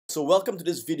So welcome to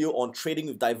this video on trading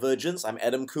with Divergence. I'm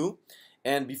Adam Khoo.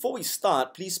 And before we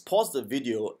start, please pause the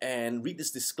video and read this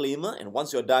disclaimer. And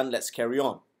once you're done, let's carry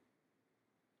on.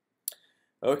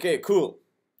 Okay, cool.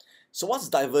 So what's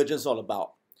Divergence all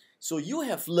about? So you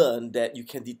have learned that you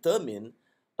can determine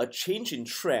a change in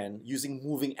trend using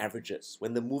moving averages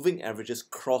when the moving averages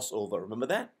cross over. Remember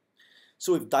that?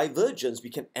 So with Divergence, we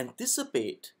can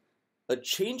anticipate a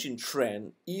change in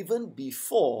trend even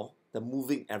before the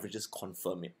moving averages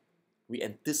confirm it. We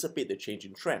anticipate the change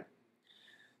in trend.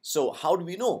 So how do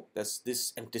we know there's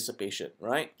this anticipation,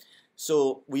 right?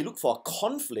 So we look for a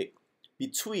conflict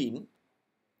between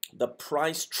the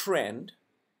price trend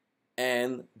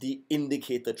and the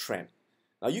indicator trend.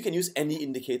 Now you can use any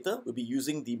indicator. We'll be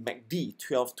using the MACD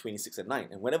 12, 26, and 9.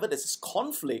 And whenever there's this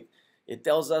conflict, it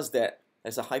tells us that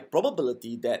there's a high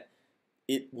probability that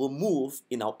it will move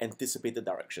in our anticipated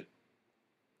direction.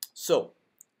 So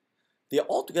there are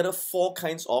altogether 4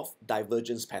 kinds of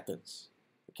divergence patterns.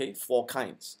 Okay, 4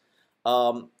 kinds.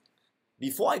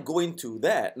 Before I go into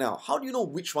that, now, how do you know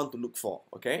which one to look for?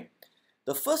 Okay,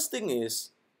 the first thing is,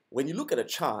 when you look at a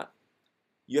chart,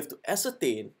 you have to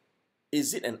ascertain,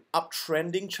 is it an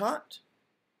uptrending chart,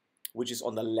 which is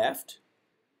on the left,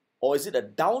 or is it a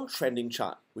downtrending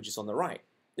chart, which is on the right?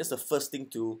 That's the first thing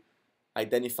to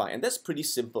identify. And that's pretty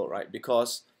simple, right?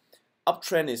 Because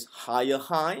uptrend is higher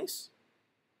highs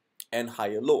and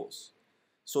higher lows.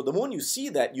 So the moment you see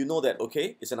that, you know that,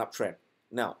 okay, it's an uptrend.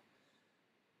 Now,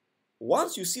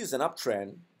 once you see it's an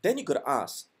uptrend, then you got to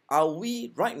ask, are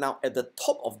we right now at the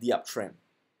top of the uptrend?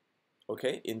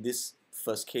 Okay, in this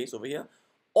first case over here,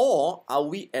 or are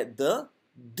we at the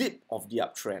dip of the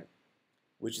uptrend,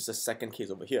 which is the second case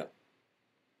over here?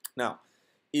 Now,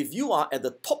 if you are at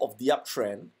the top of the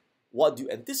uptrend, what do you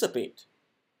anticipate?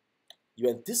 You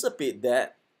anticipate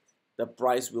that the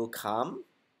price will come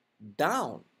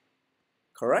down,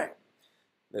 correct?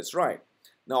 That's right.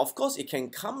 Now, of course, it can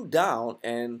come down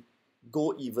and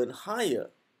go even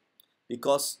higher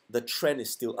because the trend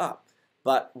is still up.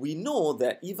 But we know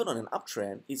that even on an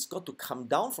uptrend, it's got to come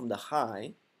down from the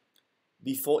high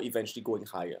before eventually going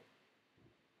higher.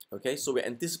 Okay, so we're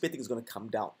anticipating it's going to come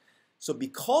down. So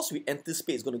because we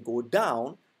anticipate it's going to go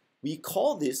down, we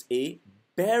call this a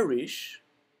bearish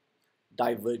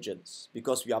divergence.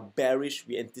 Because we are bearish,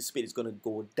 we anticipate it's going to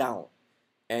go down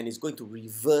and it's going to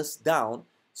reverse down.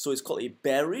 So it's called a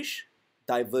bearish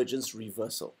divergence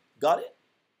reversal. Got it?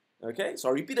 Okay, so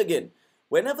I'll repeat again.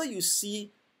 Whenever you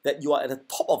see that you are at the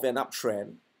top of an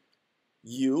uptrend,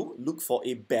 you look for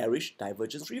a bearish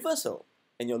divergence reversal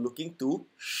and you're looking to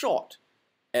short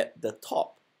at the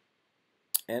top.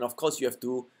 And of course, you have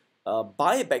to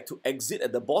buy back to exit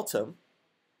at the bottom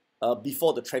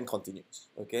before the trend continues.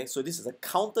 Okay, so this is a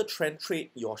counter trend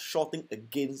trade. You're shorting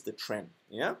against the trend.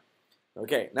 Yeah.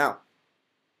 Okay. Now,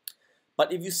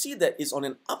 but if you see that it's on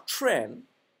an uptrend,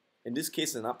 in this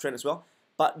case, an uptrend as well,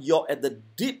 but you're at the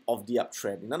dip of the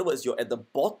uptrend. In other words, you're at the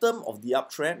bottom of the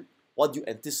uptrend. What do you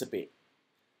anticipate?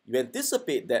 You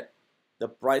anticipate that the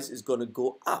price is going to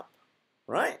go up,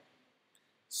 right?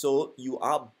 So you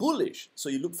are bullish. So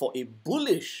you look for a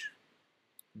bullish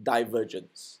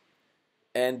divergence.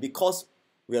 And because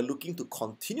we are looking to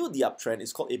continue the uptrend,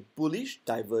 it's called a bullish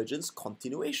divergence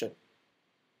continuation.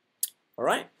 All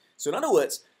right? So in other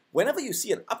words, whenever you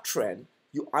see an uptrend,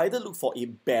 you either look for a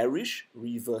bearish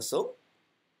reversal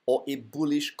or a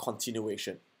bullish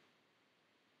continuation.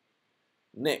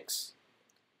 Next,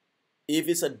 if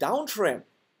it's a downtrend,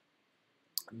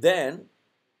 then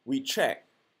we check,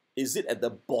 is it at the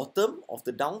bottom of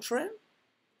the downtrend,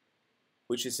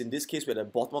 which is in this case we're at the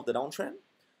bottom of the downtrend,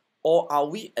 or are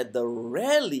we at the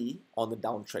rally on the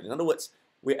downtrend? In other words,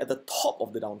 we're at the top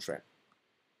of the downtrend.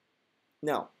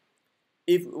 Now,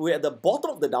 if we're at the bottom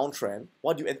of the downtrend,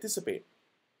 what do you anticipate?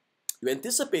 You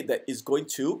anticipate that it's going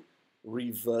to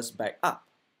reverse back up.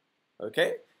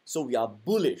 Okay? So we are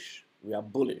bullish. We are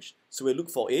bullish. So we look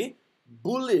for a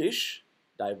bullish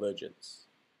divergence.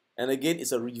 And again,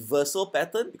 it's a reversal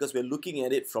pattern because we're looking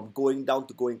at it from going down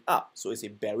to going up. So it's a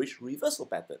bearish reversal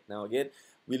pattern. Now again,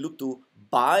 we look to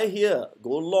buy here,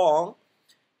 go long,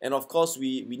 and of course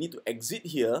we need to exit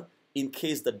here in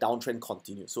case the downtrend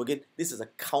continues. So again, this is a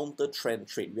counter trend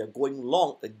trade. We are going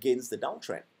long against the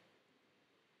downtrend.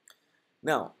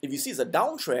 Now, if you see it's a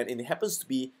downtrend and it happens to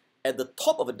be at the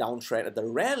top of a downtrend, at the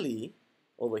rally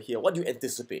over here, what do you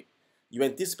anticipate? You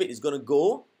anticipate it's going to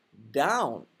go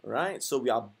down, right? So we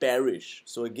are bearish.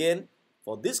 So again,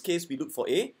 for this case, we look for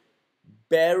a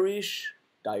bearish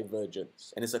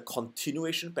divergence. And it's a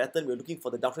continuation pattern. We're looking for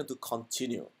the downtrend to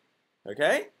continue.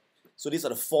 Okay? So these are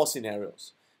the 4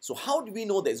 scenarios. So how do we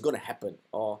know that it's going to happen?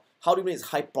 Or how do we know it's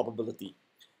high probability?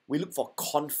 we look for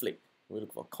conflict. We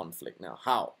look for conflict. Now,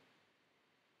 how?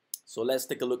 So let's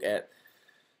take a look at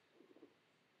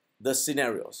the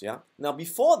scenarios, yeah? Now,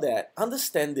 before that,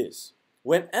 understand this.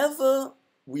 Whenever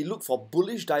we look for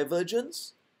bullish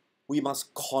divergence, we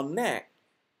must connect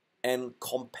and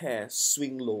compare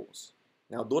swing lows.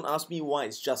 Now, don't ask me why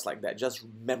it's just like that. Just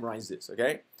memorize this,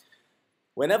 okay?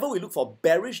 Whenever we look for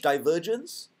bearish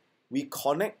divergence, we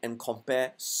connect and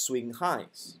compare swing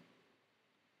highs.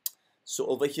 So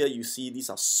over here, you see these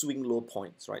are swing low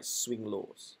points, right? Swing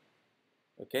lows,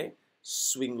 okay?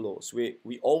 Swing lows.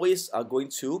 We always are going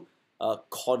to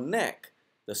connect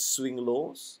the swing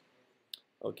lows,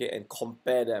 okay, and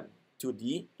compare them to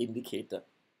the indicator,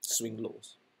 swing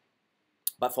lows.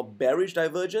 But for bearish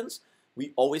divergence,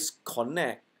 we always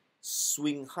connect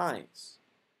swing highs.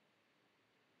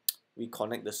 We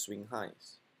connect the swing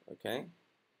highs, okay?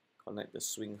 Connect the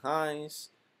swing highs,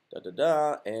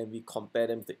 and we compare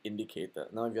them to the indicator.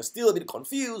 Now, if you're still a bit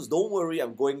confused, don't worry,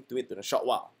 I'm going to it in a short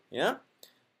while, yeah?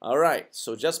 All right,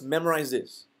 so just memorize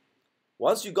this.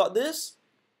 Once you got this,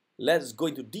 let's go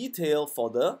into detail for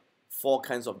the 4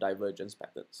 kinds of divergence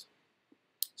patterns.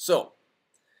 So,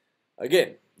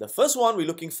 again, the first one we're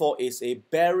looking for is a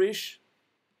bearish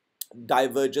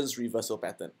divergence reversal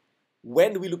pattern.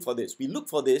 When do we look for this? We look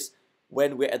for this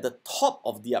when we're at the top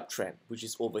of the uptrend, which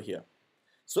is over here.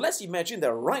 So let's imagine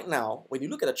that right now, when you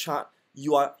look at the chart,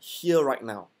 you are here right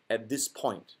now at this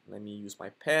point. Let me use my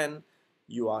pen.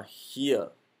 You are here,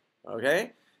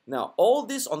 okay? Now, all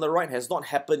this on the right has not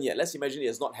happened yet. Let's imagine it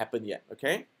has not happened yet,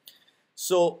 okay?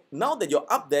 So now that you're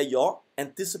up there, you're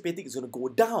anticipating it's going to go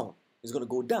down. It's going to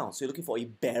go down. So you're looking for a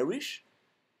bearish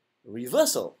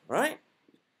reversal, right?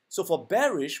 So for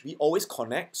bearish, we always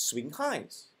connect swing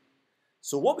highs.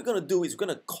 So what we're going to do is we're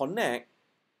going to connect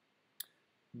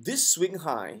this swing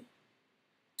high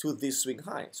to this swing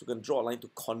high. So we're going to draw a line to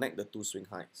connect the 2 swing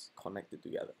highs, connect it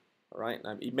together. All right,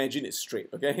 now imagine it's straight,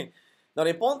 okay? Now the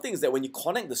important thing is that when you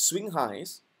connect the swing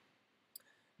highs,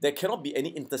 there cannot be any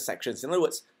intersections. In other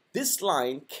words, this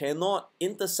line cannot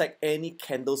intersect any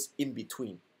candles in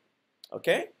between,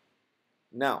 okay?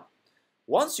 Now,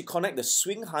 once you connect the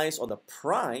swing highs on the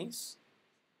price,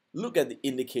 look at the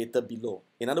indicator below.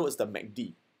 In other words, the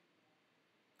MACD.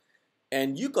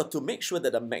 And you got to make sure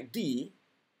that the MACD,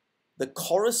 the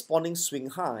corresponding swing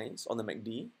highs on the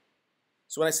MACD,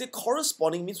 so when I say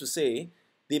corresponding means to say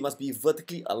they must be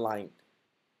vertically aligned.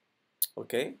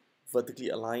 Okay, vertically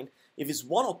aligned. If it's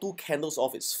 1 or 2 candles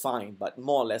off, it's fine, but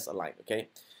more or less aligned, okay?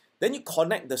 Then you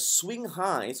connect the swing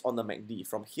highs on the MACD.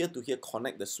 From here to here,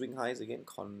 connect the swing highs again,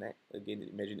 connect, again,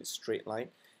 imagine it's straight line.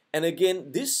 And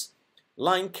again, this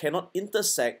line cannot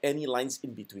intersect any lines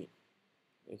in between,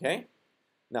 okay?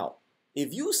 Now,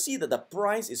 if you see that the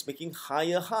price is making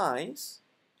higher highs,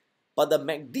 but the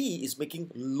MACD is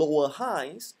making lower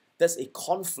highs, that's a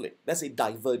conflict, that's a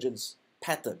divergence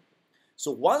pattern.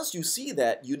 So once you see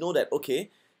that, you know that, okay,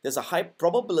 there's a high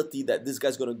probability that this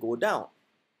guy's going to go down.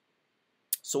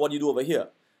 So what do you do over here?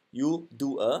 You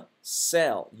do a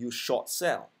sell, you short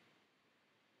sell.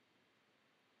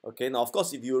 Okay, now of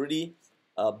course, if you already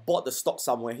bought the stock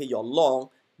somewhere here, you're long,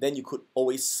 then you could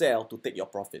always sell to take your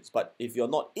profits. But if you're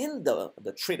not in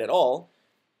the trade at all,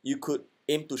 you could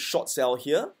aim to short sell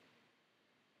here.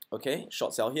 Okay,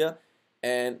 short sell here,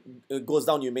 and it goes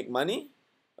down, you make money.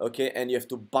 Okay, and you have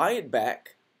to buy it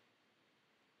back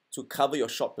to cover your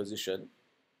short position.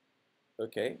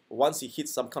 Okay, once it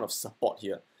hits some kind of support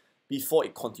here, before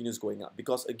it continues going up.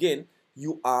 Because again,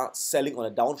 you are selling on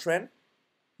a downtrend,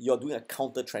 you're doing a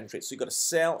counter trend trade. So you got to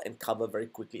sell and cover very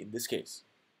quickly in this case.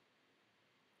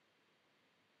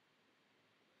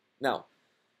 Now,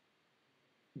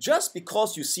 just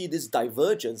because you see this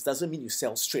divergence doesn't mean you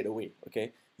sell straight away,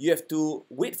 okay? You have to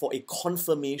wait for a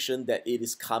confirmation that it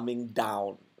is coming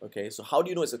down, okay? So how do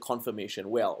you know it's a confirmation?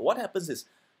 Well, what happens is,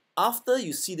 after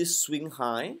you see this swing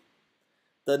high,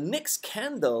 the next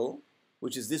candle,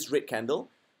 which is this red candle,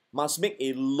 must make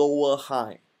a lower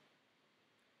high.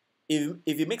 If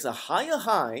it makes a higher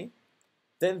high,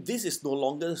 then this is no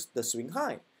longer the swing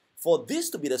high. For this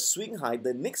to be the swing high,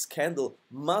 the next candle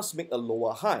must make a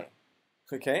lower high.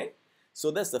 Okay?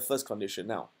 So that's the first condition.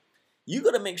 Now, you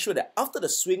got to make sure that after the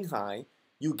swing high,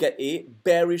 you get a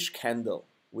bearish candle,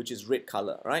 which is red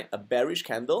color, right? A bearish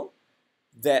candle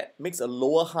that makes a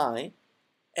lower high,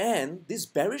 and this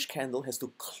bearish candle has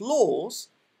to close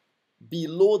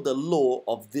below the low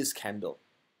of this candle.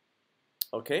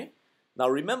 Okay? Now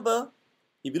remember,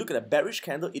 if you look at a bearish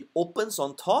candle, it opens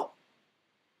on top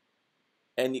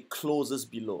and it closes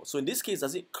below. So in this case,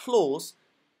 does it close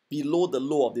below the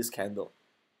low of this candle?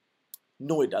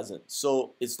 No, it doesn't.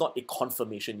 So it's not a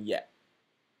confirmation yet.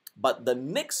 But the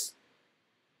next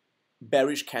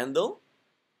bearish candle.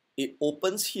 It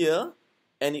opens here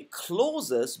and it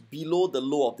closes below the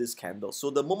low of this candle. So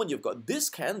the moment you've got this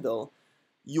candle,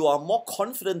 you are more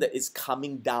confident that it's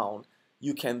coming down.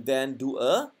 You can then do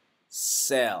a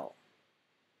sell.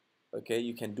 Okay,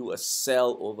 you can do a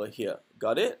sell over here.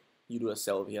 Got it? You do a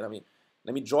sell over here.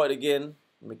 Let me draw it again,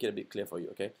 make it a bit clear for you.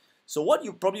 Okay, so what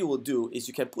you probably will do is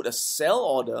you can put a sell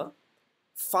order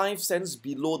 5 cents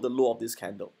below the low of this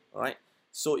candle. All right,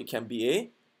 so it can be a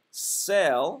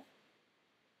sell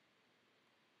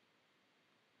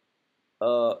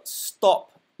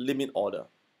stop limit order.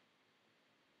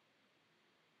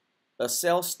 A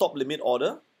sell stop limit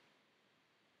order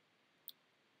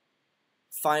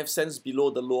 5 cents below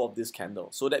the low of this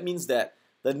candle. So that means that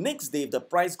the next day, if the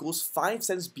price goes 5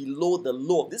 cents below the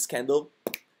low of this candle,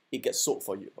 it gets sold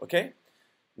for you, okay?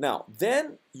 Now,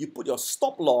 then you put your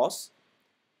stop loss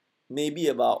maybe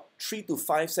about 3 to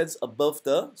 5 cents above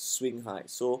the swing high.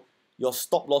 So your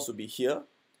stop loss would be here,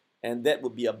 and that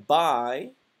would be a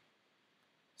buy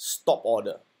stop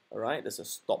order, all right? That's a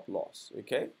stop loss,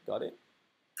 okay? Got it?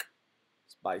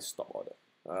 It's buy stop order,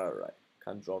 all right.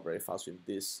 Can't draw very fast with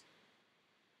this.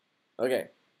 Okay,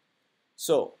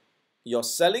 so you're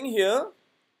selling here,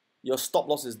 your stop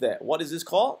loss is there. What is this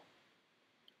called?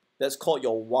 That's called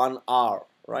your 1R,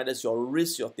 right? That's your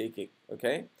risk you're taking,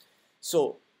 okay?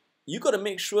 So you got to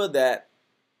make sure that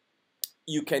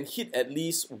you can hit at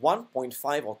least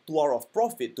 1.5 or 2 hours of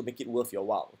profit to make it worth your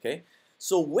while, okay?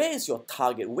 So where is your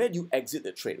target? Where do you exit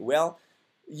the trade? Well,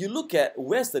 you look at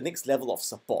where's the next level of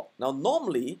support. Now,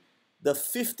 normally, the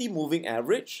 50 moving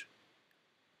average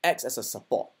acts as a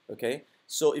support, okay?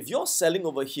 So if you're selling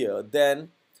over here,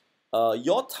 then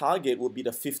your target will be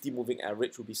the 50 moving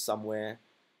average, will be somewhere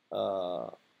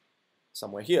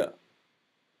here.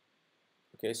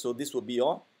 Okay, so this will be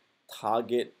your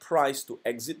target price to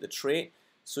exit the trade.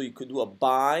 So you could do a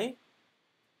buy,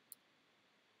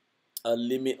 a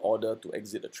limit order to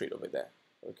exit the trade over there.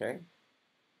 Okay,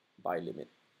 buy limit.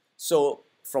 So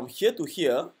from here to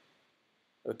here,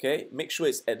 okay, make sure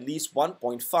it's at least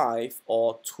 1.5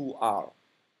 or 2R.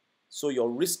 So you're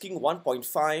risking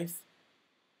 1.5,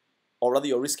 or rather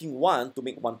you're risking 1 to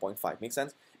make 1.5. Make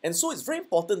sense? And so it's very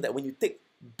important that when you take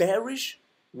bearish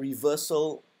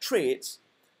reversal trades,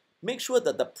 make sure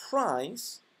that the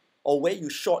price or where you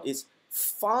short is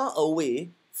far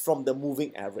away from the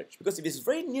moving average. Because if it's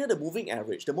very near the moving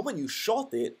average, the moment you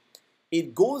short it,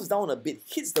 it goes down a bit,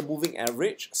 hits the moving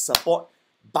average support,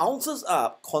 bounces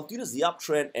up, continues the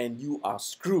uptrend, and you are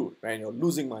screwed, right? You're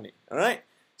losing money, all right?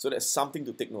 So that's something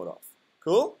to take note of.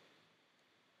 Cool?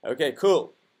 Okay,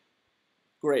 cool.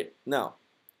 Great. Now,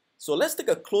 so let's take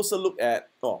a closer look at,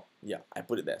 oh, yeah, I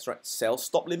put it there, that's right. Sell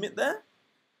stop limit there.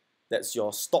 That's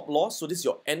your stop loss. So this is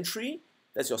your entry,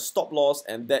 that's your stop loss,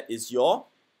 and that is your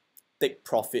take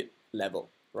profit level,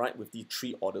 right? With the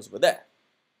 3 orders over there.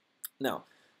 Now,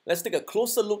 let's take a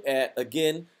closer look at,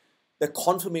 again, the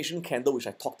confirmation candle, which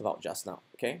I talked about just now,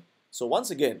 okay? So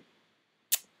once again,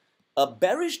 a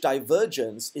bearish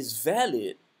divergence is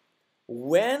valid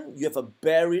when you have a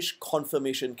bearish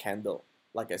confirmation candle,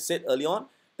 like I said early on,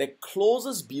 that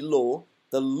closes below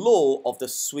the low of the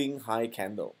swing high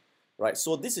candle, right?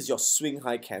 So this is your swing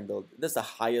high candle. That's the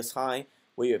highest high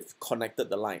where you have connected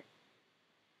the line.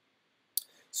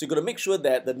 So you're going to make sure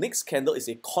that the next candle is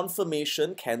a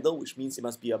confirmation candle, which means it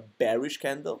must be a bearish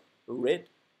candle, red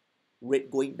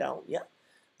going down, yeah,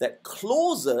 that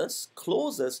closes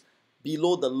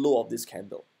below the low of this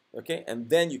candle, okay, and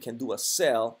then you can do a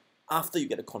sell after you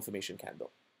get a confirmation candle.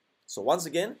 So once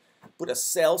again, put a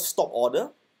sell stop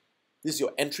order. This is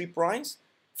your entry price,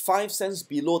 5 cents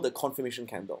below the confirmation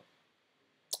candle.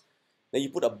 Then you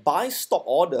put a buy stop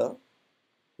order,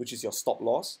 which is your stop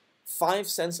loss, 5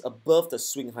 cents above the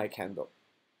swing high candle.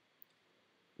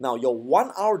 Now your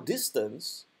 1 hour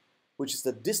distance, which is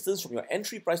the distance from your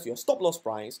entry price to your stop loss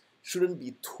price, shouldn't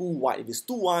be too wide. If it's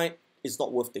too wide, it's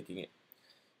not worth taking it.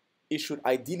 It should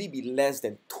ideally be less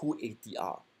than 2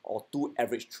 ATR or 2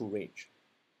 average true range.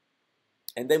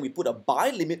 And then we put a buy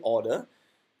limit order.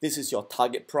 This is your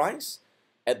target price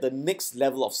at the next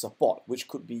level of support, which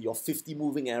could be your 50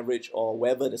 moving average or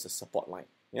wherever there's a support line.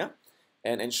 Yeah,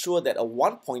 and ensure that a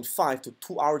 1.5 to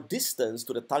 2 hour distance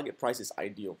to the target price is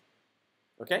ideal.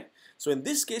 Okay, so in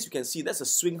this case, you can see that's a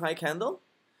swing high candle.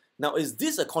 Now, is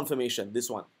this a confirmation, this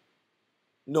one?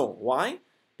 No. Why?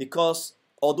 Because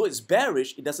although it's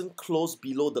bearish, it doesn't close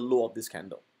below the low of this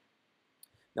candle.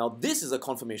 Now, this is a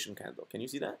confirmation candle. Can you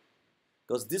see that?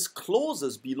 Because this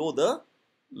closes below the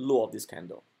low of this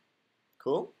candle.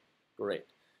 Cool? Great.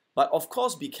 But of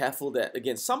course, be careful that,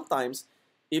 again, sometimes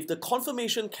if the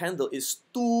confirmation candle is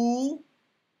too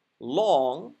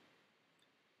long,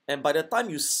 And by the time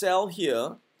you sell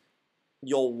here,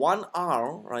 your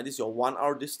 1R, right, this is your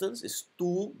 1R distance, is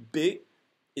too big.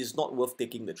 It's not worth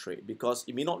taking the trade because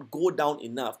it may not go down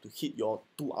enough to hit your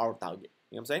 2R target.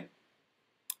 You know what I'm saying?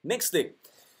 Next thing,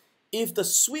 if the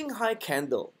swing high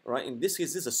candle, right, in this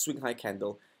case, this is a swing high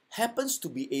candle, happens to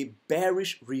be a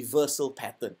bearish reversal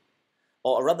pattern,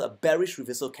 or rather a bearish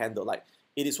reversal candle, like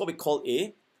it is what we call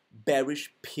a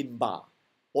bearish pin bar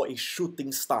or a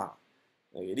shooting star.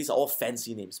 Okay, these are all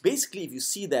fancy names. Basically, if you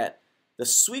see that the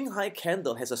swing high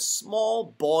candle has a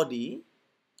small body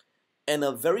and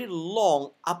a very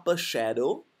long upper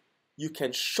shadow, you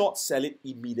can short sell it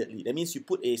immediately. That means you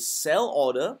put a sell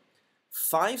order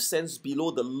 5 cents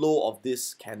below the low of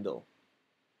this candle.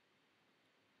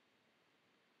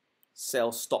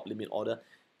 Sell stop limit order.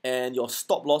 And your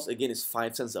stop loss again is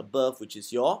 5 cents above, which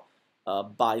is your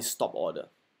buy stop order.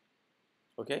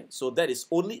 Okay, so that is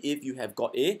only if you have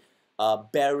got a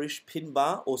bearish pin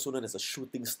bar, also known as a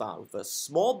shooting star, with a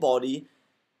small body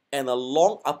and a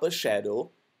long upper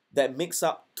shadow that makes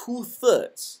up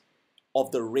 2/3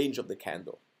 of the range of the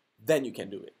candle. Then you can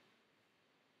do it.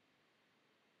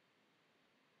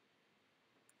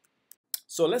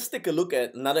 So let's take a look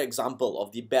at another example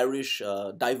of the bearish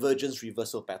divergence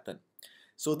reversal pattern.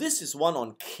 So this is one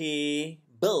on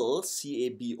cable,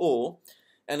 C-A-B-O.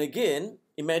 And again,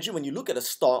 imagine when you look at a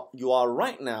stock, you are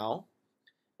right now,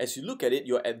 as you look at it,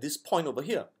 you're at this point over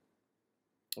here.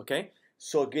 Okay?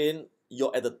 So again,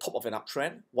 you're at the top of an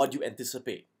uptrend. What do you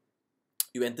anticipate?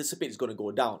 You anticipate it's going to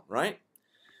go down, right?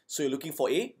 So you're looking for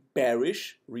a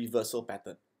bearish reversal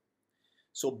pattern.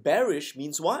 So bearish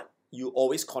means what? You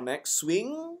always connect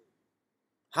swing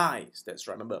highs. That's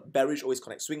right. Remember, bearish always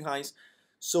connect swing highs.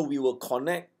 So we will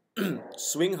connect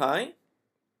swing high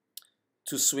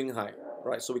to swing high,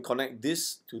 right? So we connect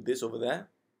this to this over there.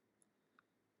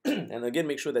 And again,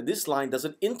 make sure that this line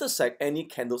doesn't intersect any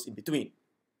candles in between.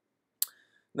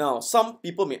 Now, some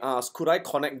people may ask, could I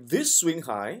connect this swing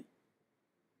high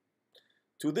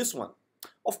to this one?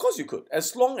 Of course you could.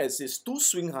 As long as it's two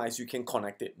swing highs, you can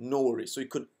connect it. No worries. So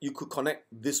you could connect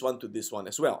this one to this one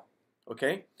as well.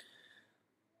 Okay?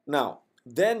 Now,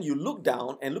 then you look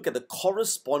down and look at the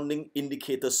corresponding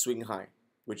indicator swing high,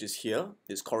 which is here,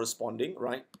 is corresponding,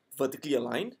 right? Vertically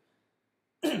aligned.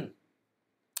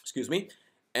 Excuse me.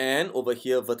 And over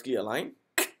here, vertically aligned.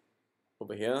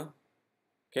 Over here.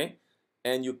 Okay?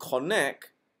 And you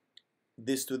connect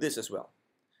this to this as well.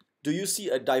 Do you see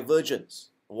a divergence?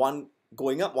 One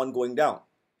going up, one going down.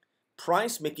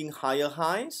 Price making higher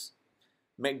highs,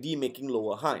 MACD making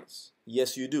lower highs.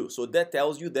 Yes, you do. So that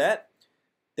tells you that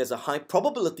there's a high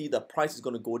probability the price is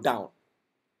going to go down.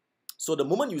 So the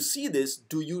moment you see this,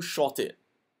 do you short it?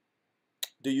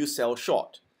 Do you sell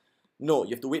short? No,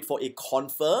 you have to wait for a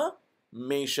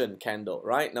confirmation candle,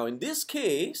 right? Now in this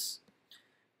case,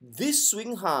 this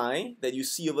swing high that you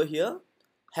see over here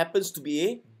happens to be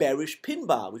a bearish pin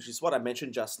bar, which is what I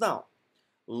mentioned just now.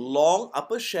 Long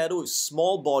upper shadow with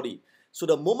small body. So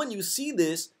the moment you see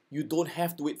this, you don't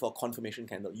have to wait for a confirmation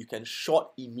candle. You can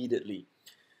short immediately.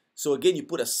 So again, you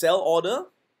put a sell order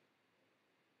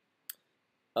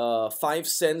 5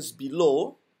 cents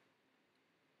below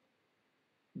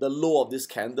the low of this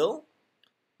candle.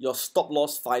 Your stop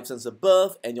loss 5 cents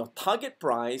above, and your target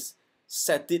price,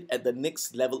 set it at the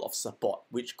next level of support,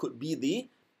 which could be the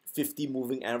 50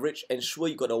 moving average. Ensure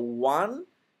you got a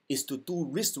 1:2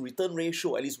 risk to return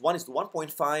ratio, at least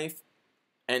 1:1.5,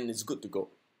 and it's good to go.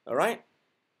 All right.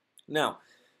 Now,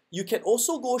 you can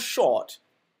also go short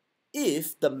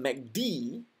if the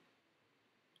MACD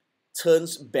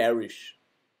turns bearish,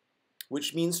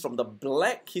 which means from the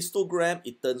black histogram,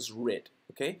 it turns red,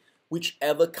 okay?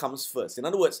 Whichever comes first. In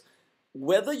other words,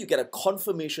 whether you get a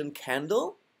confirmation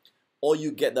candle or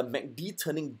you get the MACD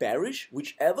turning bearish,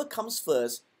 whichever comes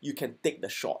first, you can take the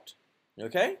short,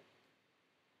 okay?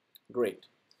 Great.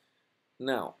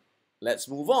 Now, let's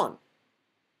move on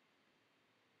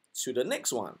to the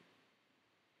next one.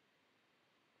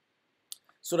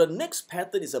 So the next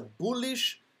pattern is a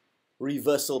bullish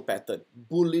reversal pattern.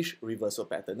 Bullish reversal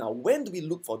pattern. Now, when do we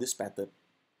look for this pattern?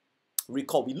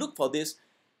 Recall, we look for this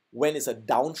when it's a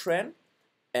downtrend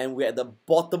and we're at the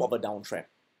bottom of a downtrend.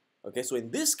 Okay, so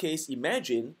in this case,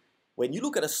 imagine when you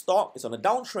look at a stock, it's on a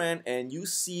downtrend and you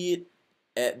see it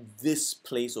at this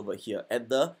place over here, at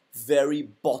the very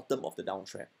bottom of the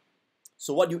downtrend.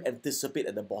 So what do you anticipate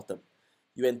at the bottom?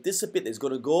 You anticipate it's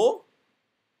going to go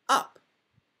up.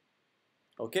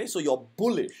 Okay, so you're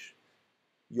bullish.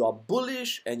 You're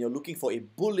bullish and you're looking for a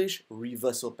bullish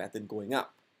reversal pattern going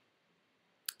up.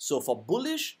 So for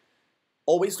bullish,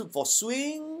 always look for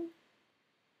swing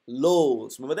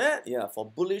lows. Remember that? Yeah, for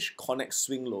bullish, connect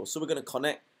swing lows. So we're going to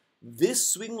connect this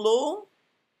swing low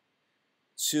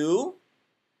to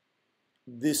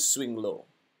this swing low.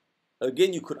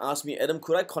 Again, you could ask me, Adam,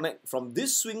 could I connect from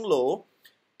this swing low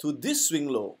to this swing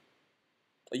low?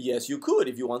 Yes, you could.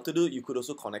 If you want to do it, you could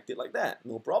also connect it like that.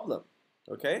 No problem.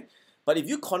 Okay? But if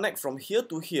you connect from here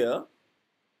to here,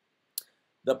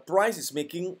 the price is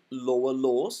making lower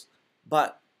lows,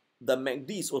 but the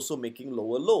MACD is also making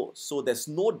lower lows. So there's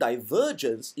no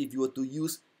divergence if you were to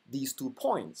use these 2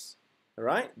 points.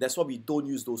 Alright? That's why we don't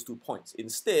use those 2 points.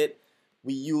 Instead,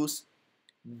 we use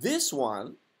this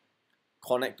one,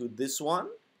 connect to this one,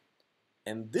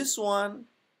 and this one,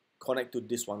 connect to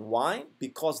this one. Why?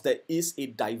 Because there is a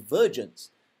divergence.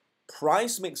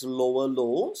 Price makes lower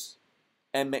lows,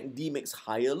 and MACD makes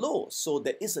higher lows. So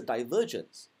there is a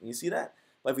divergence. You see that?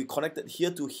 But if we connected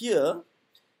here to here,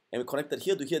 and we connected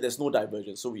here to here, there's no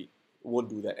divergence. So we won't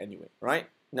do that anyway, right?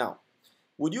 Now,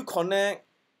 would you connect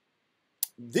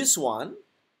this one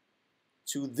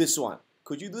to this one?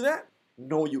 Could you do that?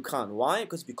 No, you can't. Why?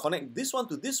 Because if you connect this one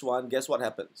to this one, guess what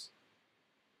happens?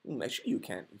 Actually, you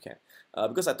can.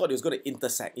 Because I thought it was going to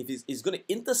intersect. If it's going to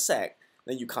intersect,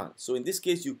 then you can't. So in this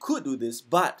case, you could do this.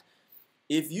 But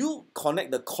if you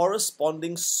connect the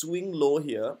corresponding swing low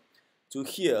here to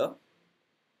here,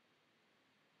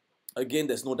 again,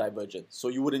 there's no divergence. So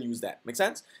you wouldn't use that. Make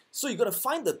sense? So you've got to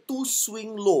find the 2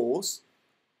 swing lows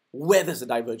where there's a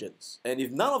divergence. And if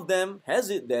none of them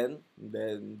has it, then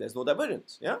there's no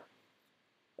divergence. Yeah?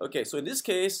 Okay, so in this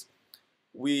case,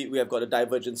 we have got a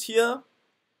divergence here.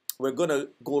 We're going to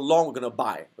go long, we're going to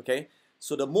buy. Okay?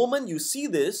 So the moment you see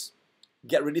this,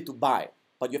 get ready to buy.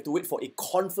 But you have to wait for a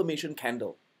confirmation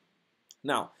candle.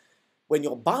 Now, when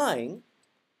you're buying,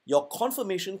 your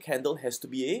confirmation candle has to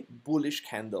be a bullish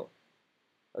candle.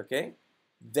 Okay?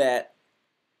 That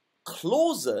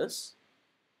closes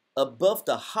above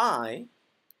the high,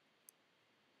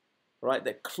 right?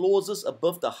 That closes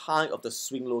above the high of the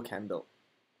swing low candle.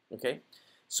 Okay?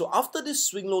 So after this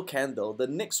swing low candle, the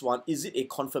next one, is it a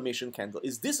confirmation candle?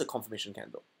 Is this a confirmation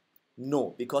candle?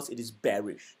 No, because it is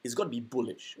bearish. It's got to be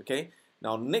bullish. Okay?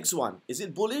 Now, next one, is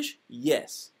it bullish?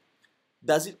 Yes.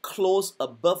 Does it close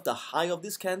above the high of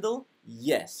this candle?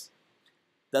 Yes.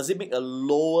 Does it make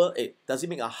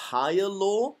a higher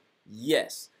low?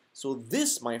 Yes. So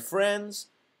this, my friends,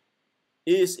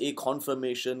 is a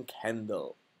confirmation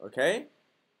candle. Okay?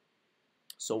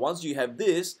 So once you have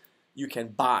this, you can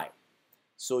buy.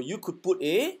 So you could put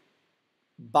a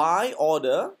buy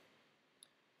order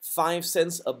 5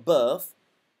 cents above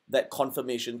that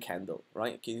confirmation candle,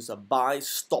 right? You can use a buy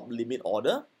stop limit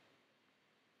order.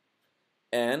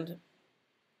 And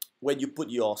when you put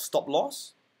your stop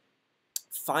loss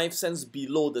 5 cents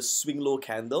below the swing low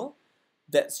candle,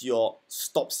 that's your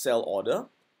stop sell order.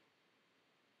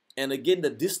 And again, the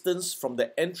distance from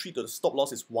the entry to the stop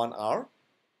loss is 1 hour.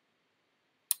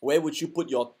 Where would you put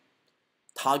your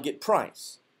target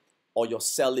price or your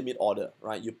sell limit order,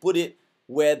 right? You put it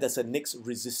where there's a next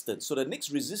resistance. So the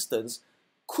next resistance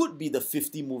could be the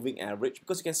 50 moving average,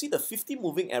 because you can see the 50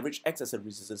 moving average acts as a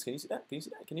resistance. Can you see that? Can you see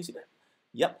that? Can you see that?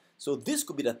 Yep. So this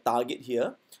could be the target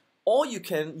here, or you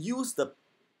can use the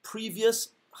previous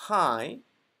high,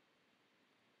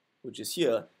 which is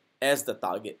here, as the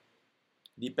target,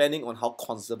 depending on how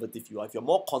conservative you are. If you're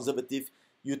more conservative,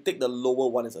 you take the lower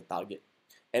one as a target,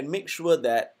 and make sure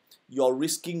that you're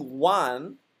risking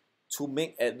 1 to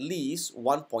make at least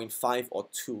 1.5 or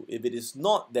 2. If it is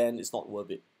not, then it's not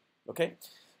worth it. Okay?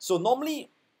 So normally,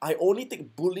 I only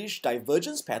take bullish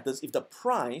divergence patterns if the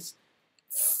price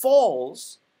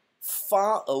falls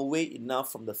far away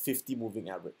enough from the 50 moving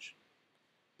average.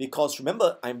 Because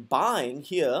remember, I'm buying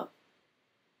here.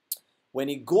 When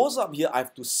it goes up here, I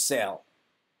have to sell,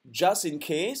 just in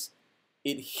case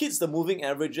it hits the moving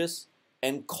averages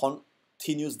and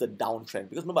continues the downtrend.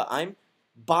 Because remember, I'm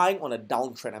buying on a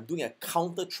downtrend. I'm doing a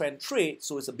counter trend trade,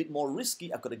 so it's a bit more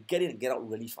risky. I've got to get in and get out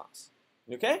really fast.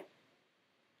 Okay?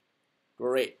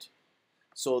 Great.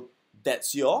 So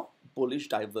that's your bullish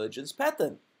divergence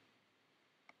pattern.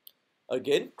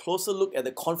 Again, closer look at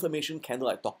the confirmation candle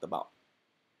I talked about.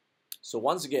 So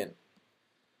once again,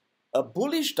 a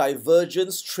bullish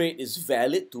divergence trade is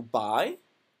valid to buy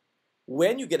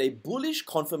when you get a bullish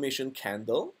confirmation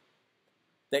candle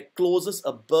that closes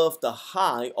above the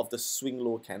high of the swing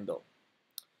low candle.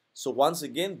 So once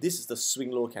again, this is the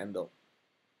swing low candle.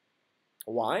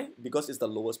 Why? Because it's the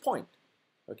lowest point.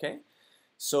 Okay?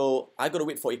 So I got to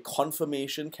wait for a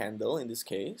confirmation candle in this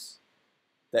case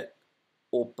that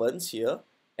opens here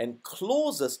and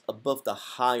closes above the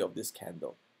high of this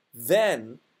candle.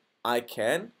 Then I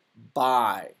can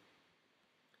buy.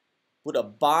 Put a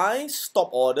buy stop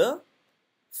order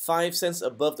 5 cents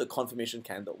above the confirmation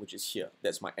candle, which is here.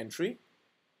 That's my entry.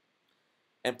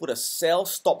 And put a sell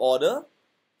stop order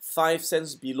 5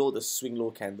 cents below the swing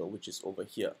low candle, which is over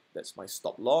here. That's my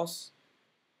stop loss.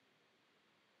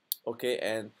 Okay,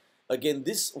 and again,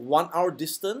 this 1 hour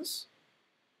distance,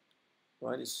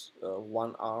 right, is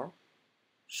 1 hour,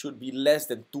 should be less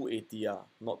than 2 ATR.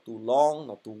 Not too long,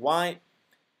 not too wide.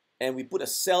 And we put a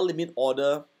sell limit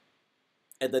order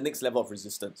at the next level of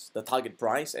resistance, the target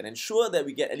price, and ensure that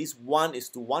we get at least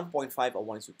 1:1.5 or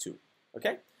 1:2.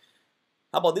 Okay?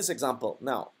 How about this example?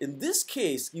 Now, in this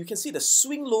case, you can see the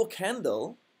swing low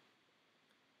candle.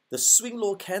 The swing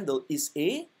low candle is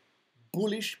a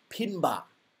bullish pin bar.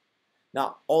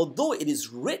 Now, although it is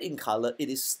red in color, it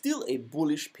is still a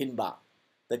bullish pin bar.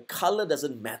 The color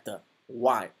doesn't matter.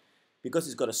 Why? Because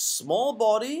it's got a small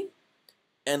body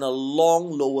and a long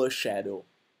lower shadow.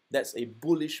 That's a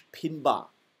bullish pin bar.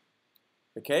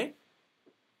 Okay?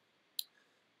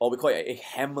 Or we call it a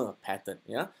hammer pattern.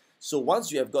 Yeah? So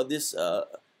once you have got this a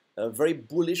very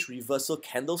bullish reversal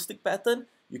candlestick pattern,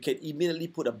 you can immediately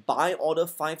put a buy order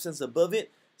 5 cents above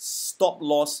it, stop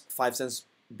loss 5 cents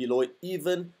below it,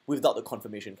 even without the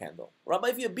confirmation candle. Right? But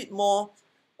if you're a bit more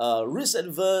risk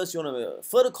adverse, you want a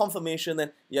further confirmation,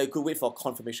 then yeah, you could wait for a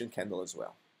confirmation candle as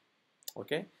well.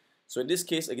 Okay? So in this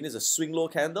case, again, it's a swing low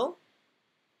candle,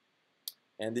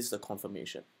 and this is the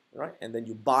confirmation, right? And then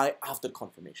you buy after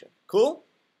confirmation. Cool?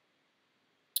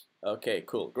 Okay,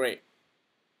 cool, great.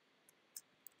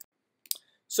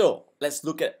 So let's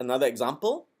look at another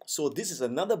example. So this is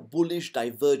another bullish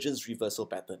divergence reversal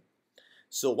pattern.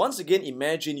 So once again,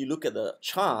 imagine you look at the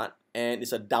chart and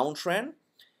it's a downtrend,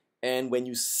 and when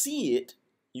you see it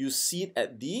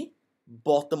at the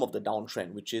bottom of the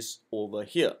downtrend, which is over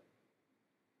here.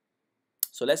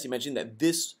 So let's imagine that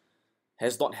this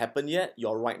has not happened yet.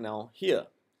 You're right now here,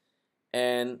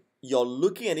 and you're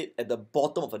looking at it at the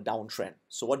bottom of a downtrend.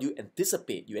 So what do you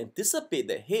anticipate? You anticipate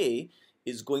that, hey,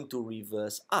 it's going to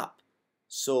reverse up.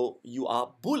 So you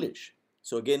are bullish.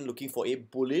 So again, looking for a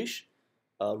bullish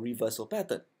reversal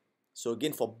pattern. So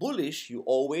again, for bullish, you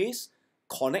always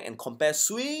connect and compare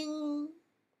swing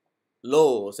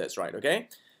lows. That's right, okay?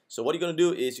 So what you're going to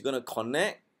do is you're going to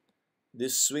connect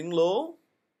this swing low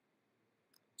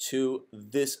to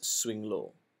this swing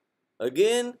low.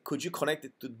 Again, could you connect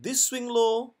it to this swing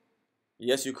low?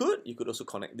 Yes, you could. You could also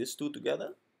connect these two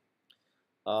together.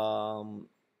 But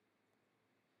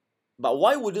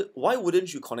why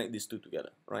wouldn't you connect these two together,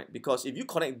 right? Because if you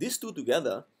connect these two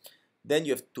together, then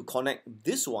you have to connect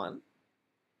this one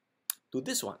to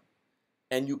this one.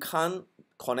 And you can't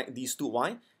connect these two.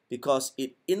 Why? Because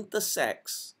it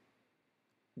intersects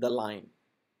the line,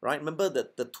 right? Remember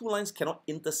that the two lines cannot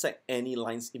intersect any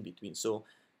lines in between. So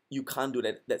you can't do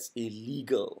that. That's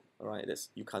illegal, right?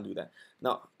 You can't do that.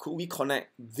 Now, could we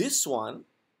connect this one,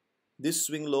 this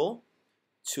swing low,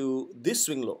 to this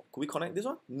swing low? Could we connect this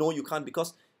one? No, you can't,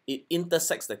 because it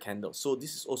intersects the candle. So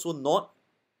this is also not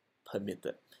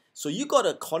permitted. So you got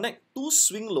to connect two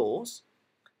swing lows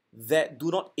that do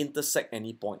not intersect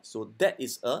any point. So that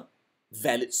is a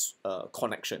valid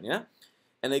connection, yeah?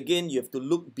 And again, you have to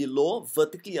look below,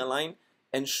 vertically aligned,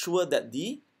 ensure that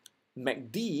the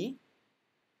MACD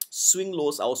swing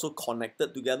lows are also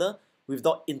connected together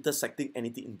without intersecting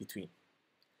anything in between.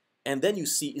 And then you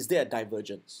see, is there a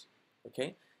divergence?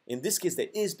 Okay, in this case there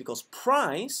is, because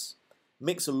price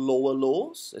makes lower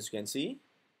lows, as you can see,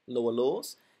 lower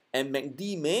lows, and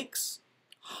MACD makes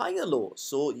higher lows.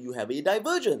 So you have a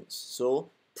divergence. So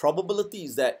probability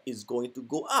is that it's going to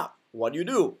go up. What do you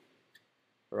do?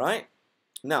 Right?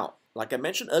 Now, like I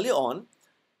mentioned earlier on,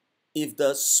 if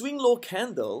the swing low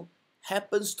candle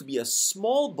happens to be a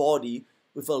small body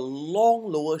with a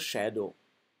long lower shadow,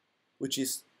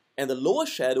 and the lower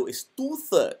shadow is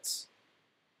 2/3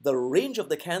 the range of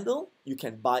the candle, you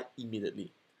can buy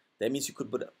immediately. That means you could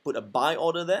put a buy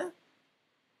order there,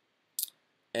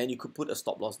 and you could put a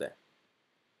stop loss there.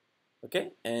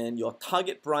 Okay, and your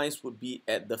target price would be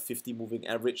at the 50 moving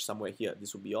average somewhere here.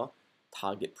 This would be your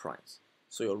target price.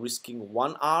 So you're risking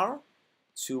 1 R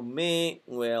to make,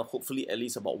 well, hopefully at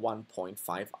least about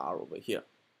 1.5 R over here.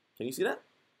 Can you see that?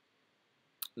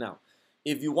 Now,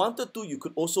 if you wanted to, you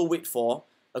could also wait for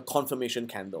a confirmation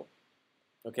candle.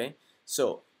 Okay,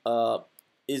 so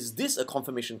is this a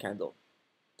confirmation candle?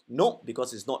 No,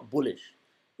 because it's not bullish.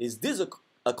 Is this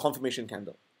a confirmation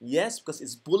candle? Yes, because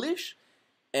it's bullish,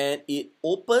 and it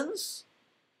opens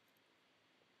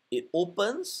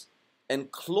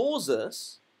and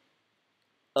closes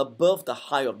above the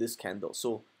high of this candle.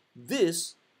 So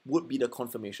this would be the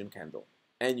confirmation candle,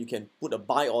 and you can put a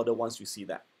buy order once you see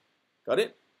that. Got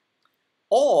it?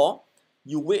 Or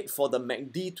you wait for the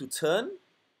MACD to turn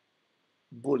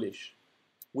bullish,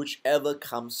 whichever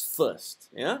comes first.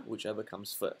 Yeah, whichever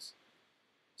comes first.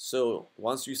 So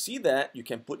once you see that, you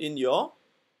can put in your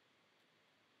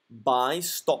buy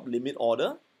stop limit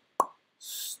order,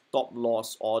 stop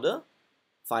loss order,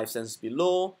 5 cents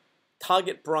below.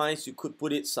 Target price, you could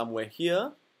put it somewhere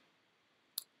here,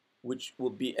 which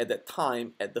will be at that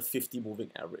time at the 50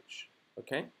 moving average.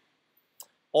 Okay?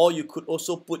 Or you could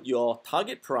also put your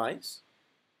target price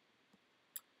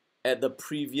at the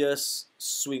previous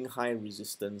swing high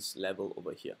resistance level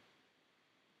over here.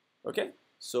 Okay?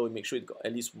 So make sure you got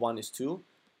at least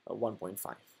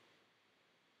 1:1.5.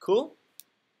 Cool?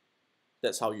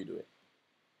 That's how you do it.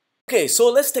 Okay, so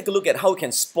let's take a look at how we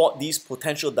can spot these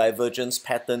potential divergence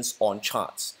patterns on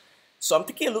charts. So I'm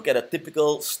taking a look at a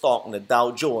typical stock on the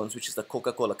Dow Jones, which is the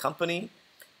Coca-Cola company.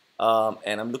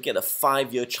 And I'm looking at a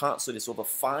 5-year chart, so it's over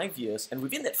 5 years. And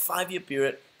within that 5-year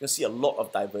period, you can see a lot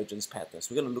of divergence patterns.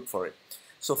 We're going to look for it.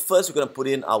 So first, we're going to put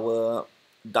in our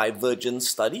divergence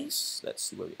studies. Let's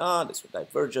see where we are. That's with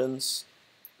divergence.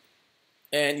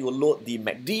 And you will load the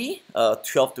MACD,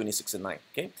 12, 26, and 9.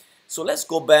 Okay? So let's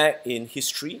go back in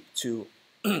history to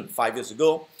 5 years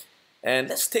ago. And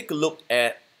let's take a look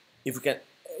at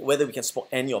whether we can spot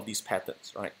any of these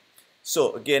patterns, right?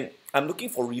 So again, I'm looking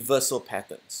for reversal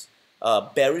patterns.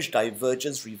 Bearish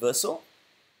divergence reversal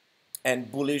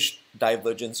and bullish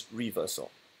divergence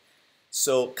reversal.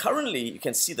 So currently, you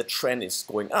can see the trend is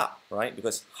going up, right?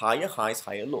 Because higher highs,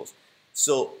 higher lows.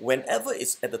 So whenever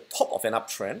it's at the top of an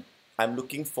uptrend, I'm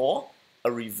looking for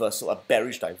a reversal, a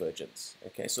bearish divergence.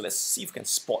 Okay, so let's see if we can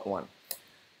spot one.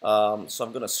 So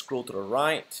I'm going to scroll to the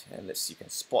right and let's see if we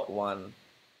can spot one.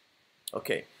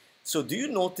 Okay, so do you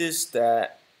notice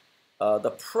that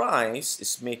the price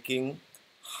is making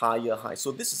higher highs?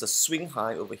 So this is a swing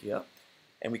high over here,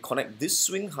 and we connect this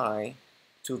swing high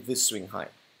to this swing high.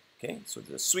 Okay, so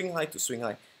the swing high to swing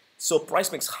high. So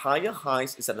price makes higher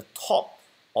highs, is at the top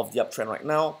of the uptrend right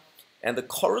now, and the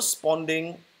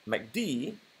corresponding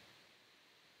MACD,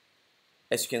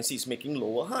 as you can see, is making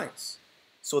lower highs.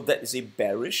 So that is a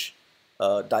bearish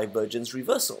divergence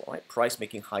reversal, right? Price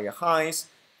making higher highs,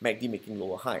 MACD making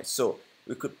lower highs. So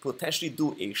we could potentially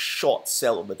do a short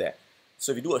sell over there.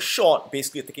 So if you do a short,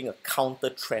 basically you're taking a counter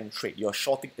trend trade. You're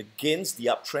shorting against the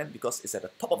uptrend because it's at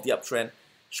the top of the uptrend,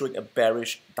 showing a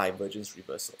bearish divergence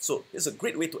reversal. So it's a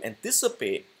great way to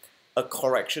anticipate a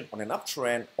correction on an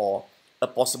uptrend or a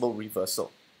possible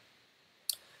reversal.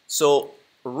 So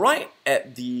right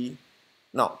at the,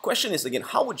 now question is again,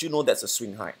 how would you know that's a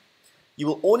swing high? You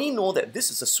will only know that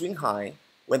this is a swing high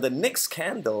when the next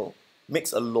candle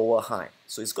makes a lower high.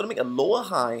 So it's going to make a lower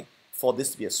high for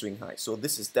this to be a swing high. So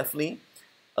this is definitely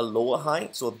a lower high.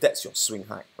 So that's your swing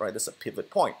high, right? That's a pivot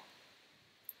point.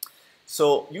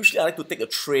 So usually I like to take a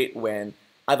trade when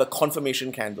I have a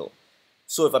confirmation candle.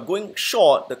 So if I'm going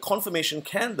short, the confirmation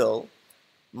candle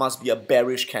must be a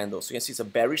bearish candle. So you can see it's a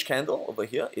bearish candle over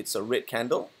here. It's a red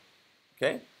candle,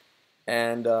 okay?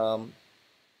 And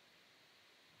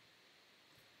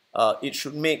it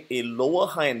should make a lower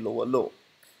high and lower low.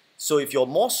 So if you're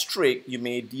more strict, you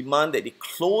may demand that it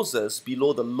closes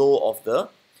below the low of the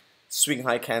swing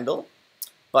high candle.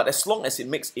 But as long as it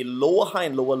makes a lower high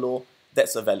and lower low,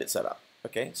 that's a valid setup.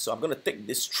 Okay, so I'm going to take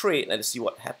this trade and let's see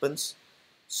what happens.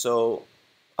 So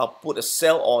I'll put a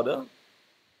sell order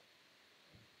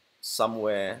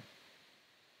somewhere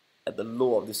at the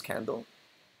low of this candle.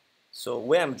 So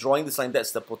where I'm drawing this line,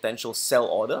 that's the potential sell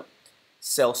order.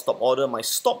 Sell stop order, my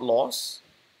stop loss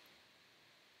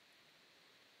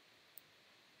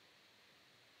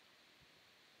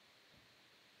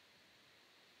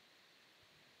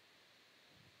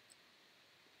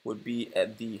would be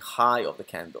at the high of the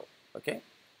candle. Okay,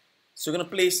 so we're going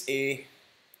to place a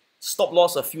stop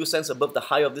loss a few cents above the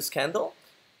high of this candle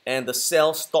and the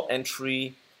sell stop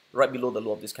entry right below the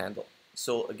low of this candle.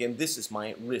 So again, this is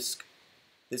my risk.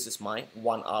 This is my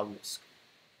 1R risk.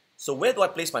 So where do I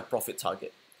place my profit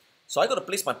target? So I got to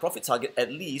place my profit target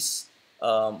at least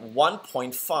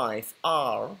 1.5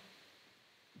 R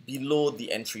below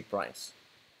the entry price.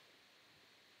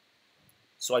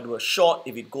 So I do a short.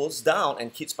 If it goes down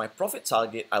and hits my profit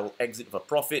target, I will exit with a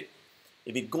profit.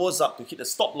 If it goes up to hit the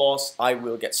stop loss, I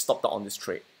will get stopped out on this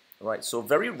trade. All right. So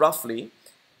very roughly,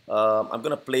 I'm going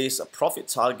to place a profit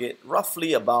target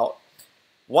roughly about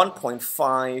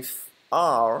 1.5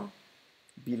 R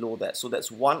below that. So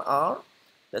that's 1 R.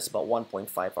 That's about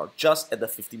 1.5 R, just at the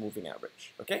 50 moving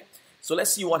average. Okay. So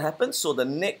let's see what happens. So the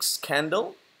next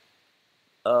candle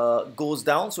goes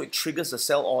down, so it triggers the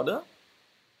sell order.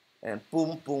 And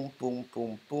boom, boom, boom,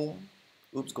 boom, boom.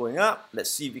 Oops, going up.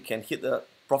 Let's see if we can hit the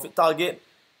profit target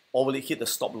or will it hit the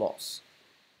stop loss.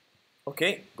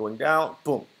 Okay, going down,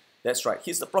 boom. That's right.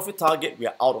 Hits the profit target, we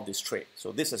are out of this trade.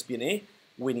 So this has been a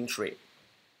winning trade.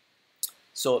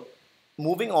 So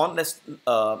moving on, let's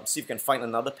see if we can find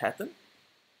another pattern.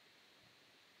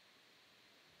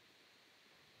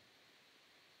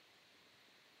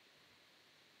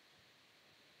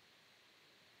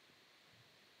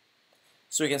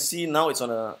 So you can see now it's on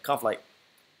a kind of like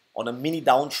on a mini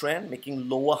downtrend, making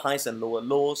lower highs and lower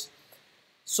lows.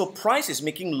 So price is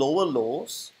making lower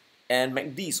lows, and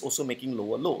MACD is also making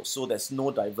lower lows. So there's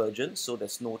no divergence, so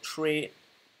there's no trade.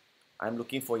 I'm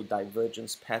looking for a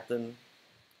divergence pattern.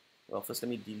 Well, first let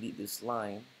me delete this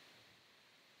line.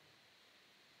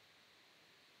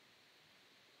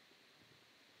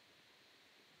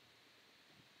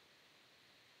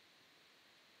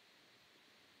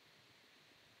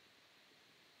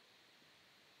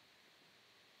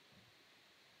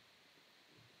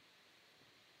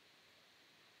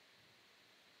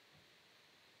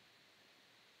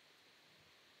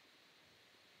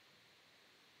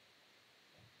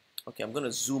 Okay, I'm going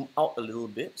to zoom out a little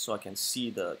bit so I can see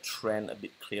the trend a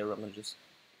bit clearer. I'm going to just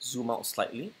zoom out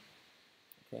slightly.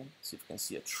 Okay, see if you can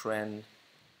see a trend.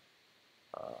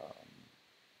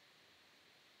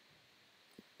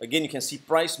 Again, you can see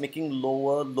price making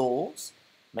lower lows,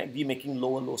 MACD making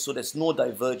lower lows, so there's no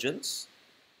divergence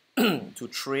to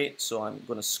trade. So I'm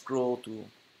going to scroll to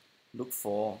look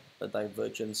for a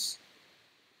divergence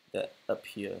that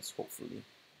appears, hopefully.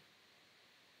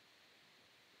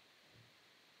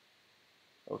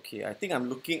 Okay, I think I'm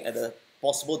looking at a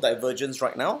possible divergence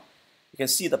right now. You can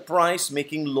see the price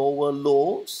making lower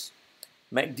lows,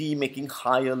 MACD making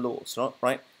higher lows,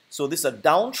 right? So this is a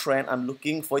downtrend. I'm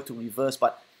looking for it to reverse,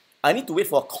 but I need to wait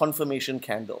for a confirmation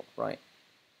candle, right?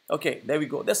 Okay, there we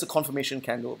go. That's the confirmation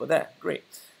candle over there. Great.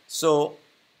 So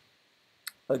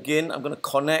again, I'm going to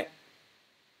connect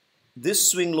this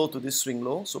swing low to this swing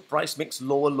low. So price makes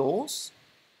lower lows,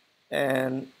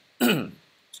 and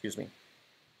excuse me,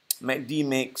 MACD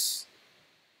makes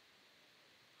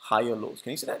higher lows.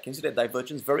 Can you see that? Can you see that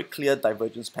divergence? Very clear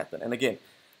divergence pattern. And again,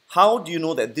 how do you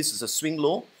know that this is a swing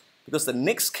low? Because the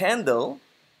next candle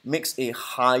makes a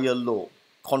higher low,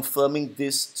 confirming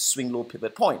this swing low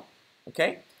pivot point.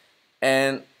 Okay?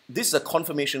 And this is a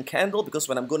confirmation candle because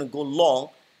when I'm going to go long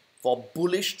for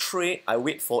bullish trade, I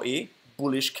wait for a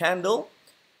bullish candle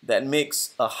that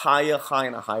makes a higher high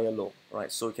and a higher low.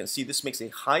 Right? So you can see this makes a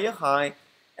higher high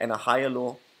and a higher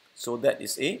low. So that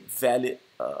is a valid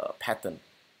pattern.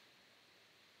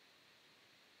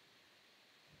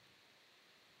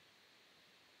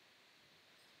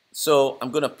 So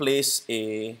I'm going to place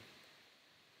a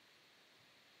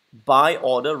buy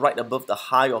order right above the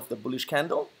high of the bullish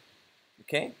candle,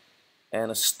 okay,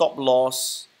 and a stop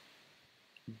loss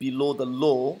below the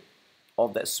low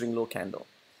of that swing low candle.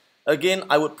 Again,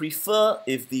 I would prefer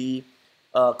if the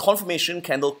confirmation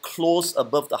candle closed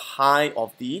above the high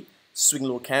of the swing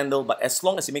low candle, but as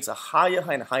long as it makes a higher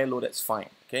high and a higher low, that's fine.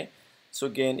 Okay, so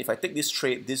again, if I take this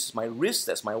trade, this is my risk,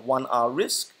 that's my 1 hour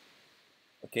risk.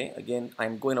 Okay, again,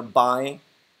 I'm going to buy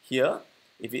here.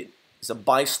 If it is a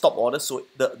buy stop order, so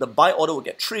the buy order will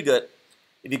get triggered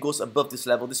if it goes above this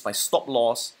level. This is my stop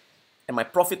loss, and my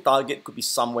profit target could be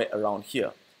somewhere around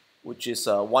here, which is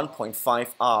 1.5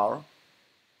 R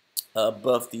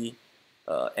above the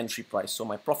entry price. So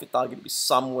my profit target will be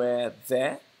somewhere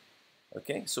there.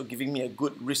 Okay, so giving me a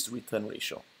good risk to return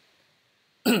ratio.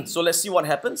 So let's see what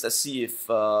happens. Let's see if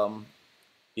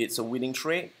it's a winning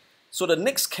trade. So the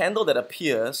next candle that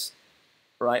appears,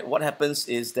 right, what happens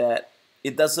is that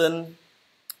it doesn't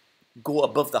go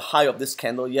above the high of this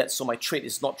candle yet, so my trade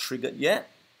is not triggered yet.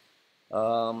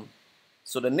 So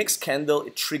the next candle,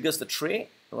 it triggers the trade,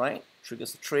 right?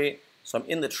 Triggers the trade. So I'm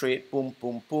in the trade, boom,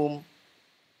 boom, boom.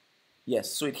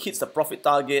 Yes, so it hits the profit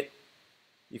target.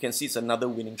 You can see it's another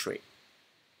winning trade.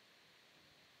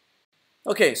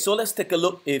 Okay, so let's take a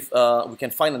look if we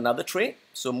can find another trade.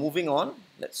 So moving on,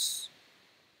 let's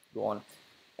go on.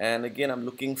 And again, I'm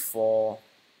looking for,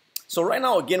 so right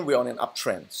now, again, we're on an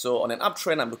uptrend. So on an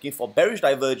uptrend, I'm looking for bearish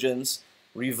divergence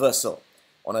reversal.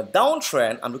 On a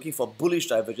downtrend, I'm looking for bullish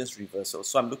divergence reversal.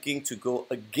 So I'm looking to go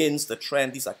against the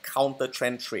trend. These are counter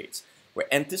trend trades. We're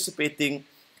anticipating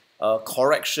a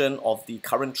correction of the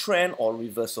current trend or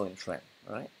reversal in trend,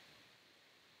 all right?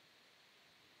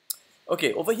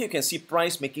 Okay, over here you can see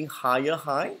price making higher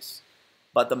highs,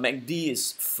 but the MACD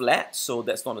is flat, so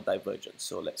that's not a divergence.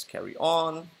 So let's carry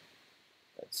on.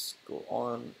 Let's go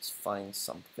on. Let's find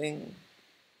something.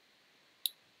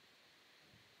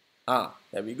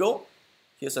 There we go.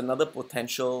 Here's another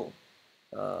potential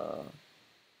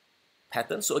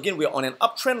pattern. So again, we're on an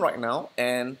uptrend right now,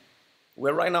 and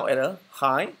we're right now at a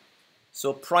high.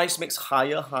 So price makes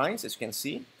higher highs, as you can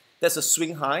see, That's a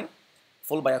swing high,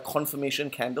 followed by a confirmation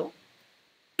candle.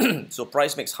 So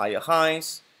price makes higher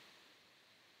highs,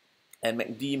 and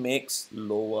MACD makes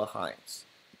lower highs.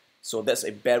 So that's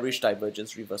a bearish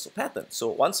divergence reversal pattern. So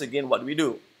once again, what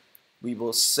do? We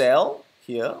will sell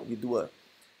here. We do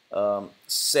a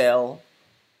sell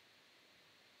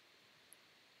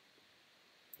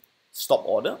stop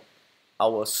order.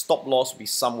 Our stop loss will be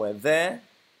somewhere there,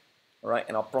 right?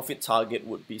 And our profit target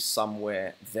would be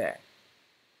somewhere there,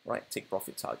 right? Take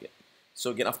profit target. So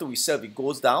again, after we sell, if it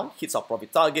goes down, hits our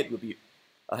profit target, we'll be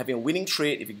having a winning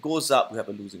trade. If it goes up, we have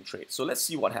a losing trade. So let's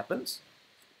see what happens.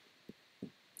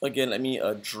 Again, let me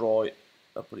draw it,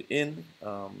 put it in.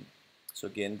 So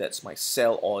again, that's my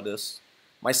sell orders.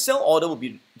 My sell order will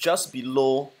be just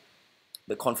below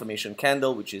the confirmation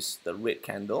candle, which is the red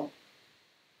candle.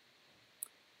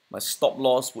 My stop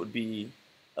loss would be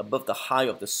above the high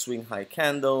of the swing high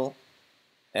candle.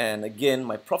 And again,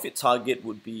 my profit target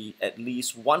would be at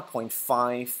least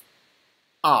 1.5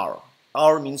 R.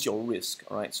 R means your risk,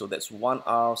 all right? So that's 1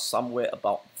 R, somewhere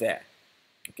about there.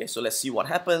 Okay, so let's see what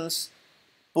happens.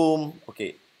 Boom,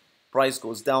 okay, price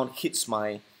goes down, hits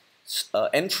my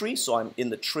entry, so I'm in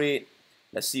the trade.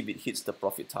 Let's see if it hits the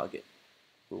profit target.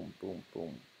 Boom, boom,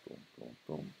 boom, boom, boom,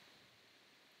 boom.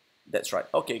 That's right.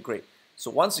 Okay, great.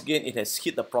 So once again, it has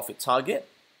hit the profit target,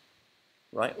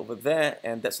 right, over there,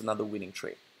 and that's another winning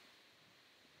trade.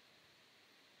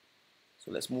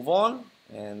 So let's move on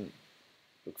and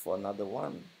look for another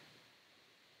one.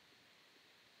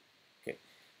 Okay,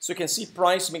 so you can see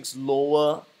price makes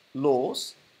lower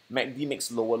lows, MACD makes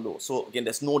lower lows. So again,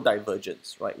 there's no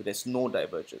divergence, right? There's no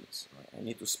divergence. Right? I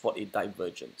need to spot a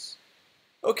divergence.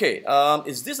 Okay,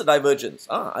 is this a divergence?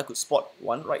 I could spot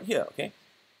one right here, okay?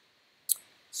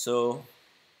 So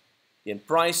again,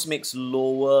 price makes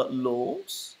lower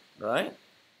lows, right?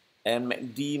 And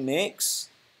MACD makes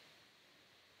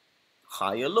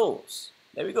higher lows.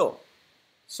 There we go.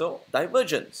 So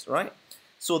divergence, right?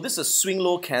 So this is a swing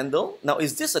low candle. Now,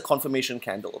 is this a confirmation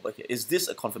candle over here? Is this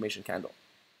a confirmation candle?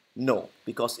 No,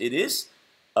 because it is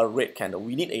a red candle.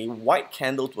 We need a white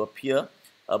candle to appear,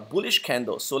 a bullish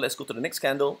candle. So let's go to the next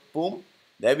candle. Boom.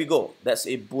 There we go. That's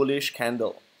a bullish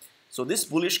candle. So this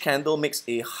bullish candle makes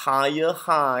a higher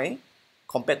high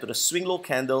compared to the swing low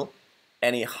candle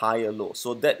and a higher low.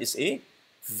 So that is a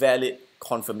valid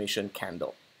confirmation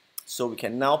candle. So we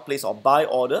can now place our buy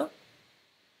order.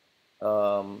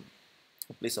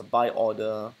 Place a buy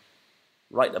order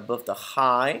right above the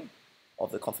high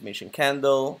of the confirmation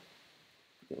candle.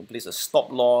 We can place a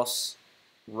stop loss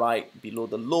right below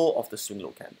the low of the swing low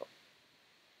candle.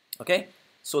 Okay,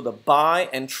 so the buy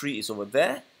entry is over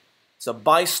there. It's a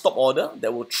buy stop order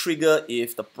that will trigger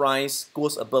if the price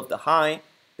goes above the high.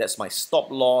 That's my stop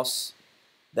loss.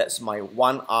 That's my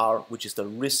 1 R, which is the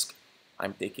risk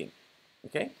I'm taking.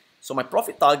 Okay, so my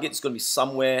profit target is going to be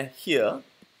somewhere here.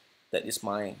 That is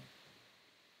my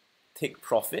take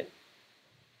profit.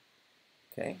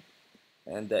 Okay,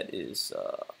 and that is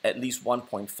at least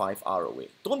 1.5 R away.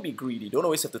 Don't be greedy. Don't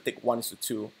always have to take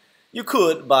 1:2. You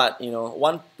could, but you know,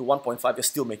 1 to 1.5, you're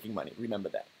still making money. Remember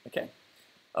that. Okay.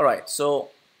 All right. So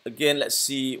again, let's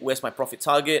see where's my profit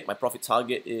target. My profit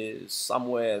target is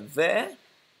somewhere there.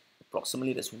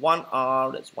 Approximately, that's 1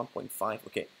 R. That's 1.5.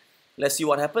 Okay. Let's see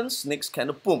what happens. Next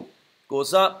candle, boom,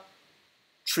 goes up,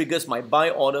 triggers my buy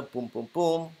order. Boom, boom,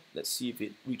 boom. Let's see if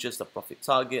it reaches the profit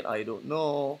target. I don't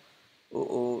know.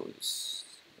 It's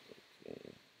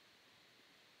okay.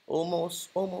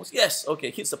 Almost. Yes,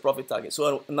 okay, hits the profit target.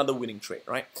 So another winning trade,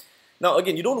 right? Now,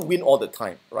 again, you don't win all the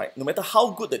time, right? No matter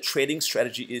how good the trading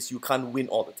strategy is, you can't win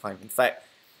all the time. In fact,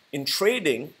 in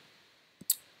trading,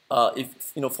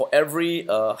 if you know, for every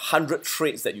 100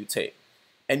 trades that you take,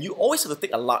 and you always have to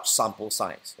take a large sample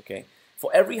size, okay?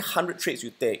 For every 100 trades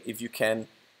you take, if you can,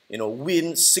 you know,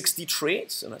 win 60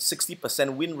 trades,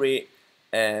 60% win rate,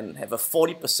 and have a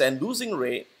 40% losing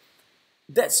rate,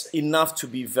 that's enough to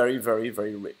be very, very,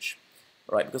 very rich,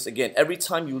 right? Because again, every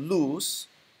time you lose,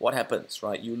 what happens,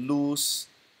 right? You lose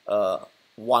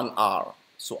 1 R.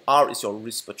 So R is your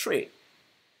risk per trade,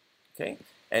 okay?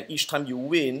 And each time you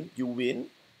win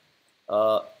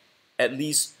at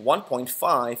least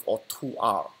 1.5 or 2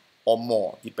 R or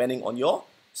more, depending on your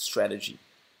strategy.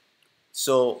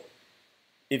 So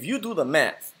if you do the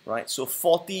math, right? So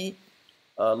 40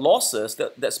 losses,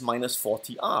 that's minus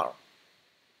 40 R,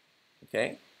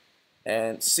 okay?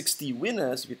 And 60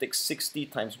 winners, if you take 60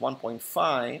 times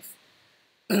 1.5,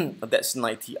 that's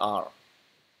 90 R.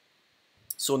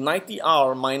 So 90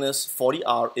 R minus 40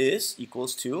 R is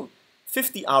equals to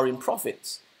 50 R in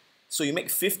profits. So you make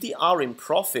 50 R in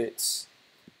profits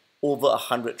over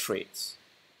 100 trades.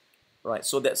 right?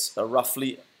 So that's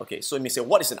roughly, okay, so you may say,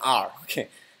 what is an R? Okay,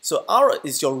 so R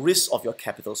is your risk of your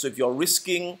capital. So if you're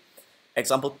risking,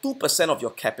 example, 2% of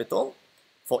your capital,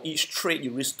 for each trade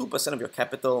you risk 2% of your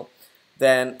capital,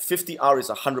 then 50R is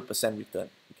 100% return,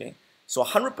 okay? So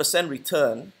 100%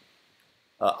 return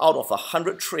out of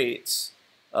 100 trades,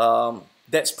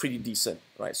 that's pretty decent,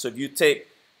 right? So if you take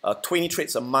 20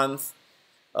 trades a month,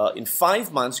 in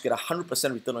 5 months, you get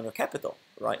 100% return on your capital,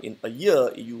 right? In a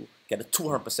year, you get a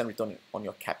 200% return on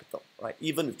your capital, right?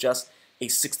 Even with just a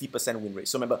 60% win rate.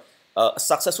 So remember, a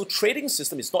successful trading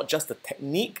system is not just the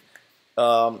technique,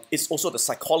 it's also the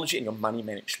psychology and your money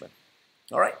management,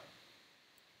 all right?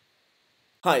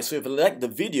 Hi, so if you like the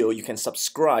video, you can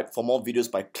subscribe for more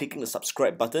videos by clicking the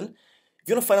subscribe button. If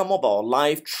you want to find out more about our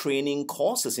live training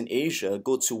courses in Asia,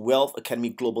 go to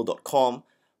wealthacademyglobal.com.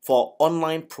 For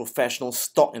online professional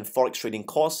stock and forex trading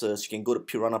courses, you can go to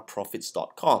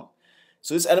piranhaprofits.com.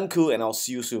 So this is Adam Khoo, and I'll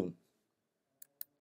see you soon.